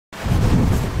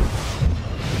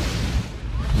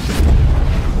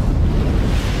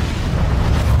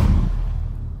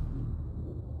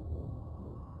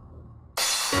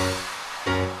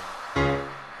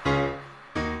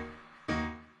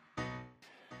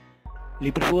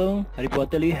Liverpool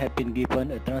reportedly have been given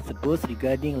a transfer boost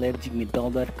regarding Leipzig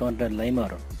midfielder Konrad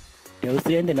Laimer. The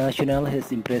Austrian international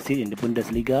has impressed in the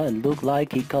Bundesliga and looked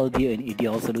like he could be an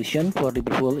ideal solution for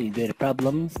Liverpool in their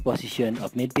problems position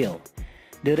of midfield.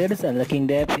 The Reds are lacking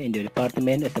depth in the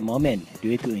department at the moment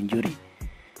due to injury,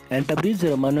 and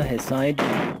Fabrizio Romano has cited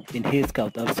in his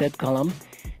scout offset column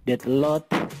that a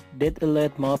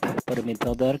late move for the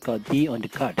midfielder could be on the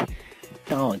card.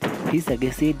 He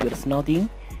suggested there's nothing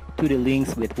to the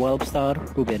links with Wolves star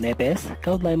Ruben Neves.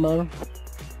 Could Laimer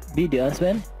be the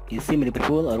answer? It seems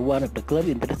Liverpool are one of the clubs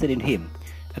interested in him,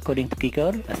 according to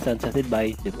Kicker, as cited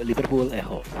by the Liverpool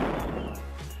Echo.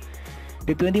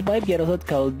 The 25-year-old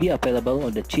could be available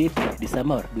on the cheap this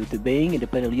summer due to being in the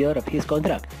final year of his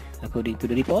contract, according to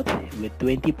the report, with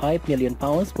 £25 million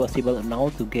possible now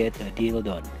to get a deal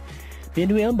done.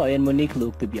 Meanwhile, Bayern Munich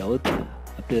look to be out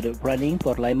after running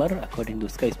for Laimer, according to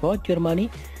Sky Sport Germany,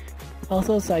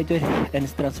 also cited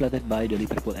and translated by the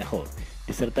Liverpool Echo.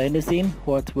 This certainly seems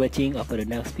worth watching over the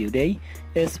next few days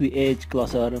as we edge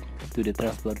closer to the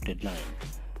transfer deadline.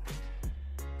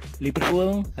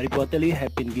 Liverpool reportedly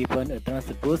have been given a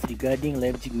transfer boost regarding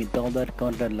Leipzig midfielder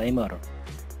Konrad Laimer.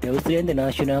 The Austrian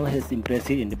international has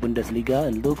impressed in the Bundesliga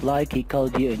and looked like he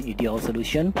could be an ideal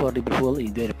solution for Liverpool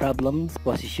in their problems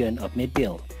position of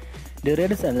midfield. The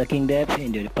Reds are lacking depth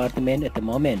in the department at the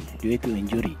moment due to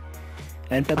injury,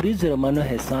 and Fabrizio Romano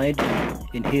has cited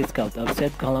in his scout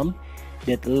offset column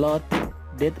that a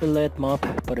late move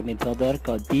for the midfielder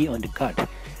could be on the card.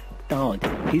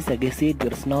 He suggested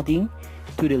there's nothing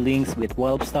to the links with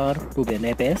Wolves star Ruben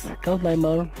Neves. Could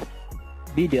Laimer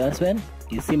be the answer?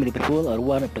 It seems Liverpool are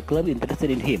one of the clubs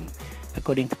interested in him,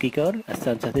 according to Kicker, as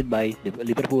cited by the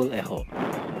Liverpool Echo.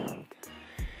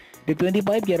 The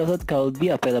 25-year-old could be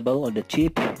available on the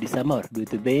cheap this summer due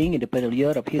to being in the final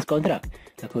year of his contract,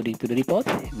 according to the report,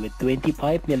 with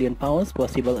 £25 million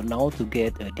possible now to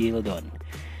get a deal done.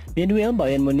 Meanwhile,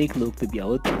 Bayern Munich look to be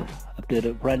out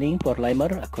after running for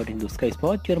Laimer, according to Sky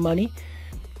Sport Germany,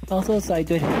 also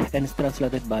cited and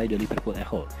translated by the Liverpool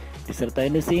Echo. This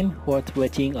certainly seems worth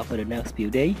watching over the next few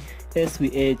days as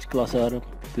we edge closer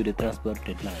to the transfer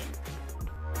deadline.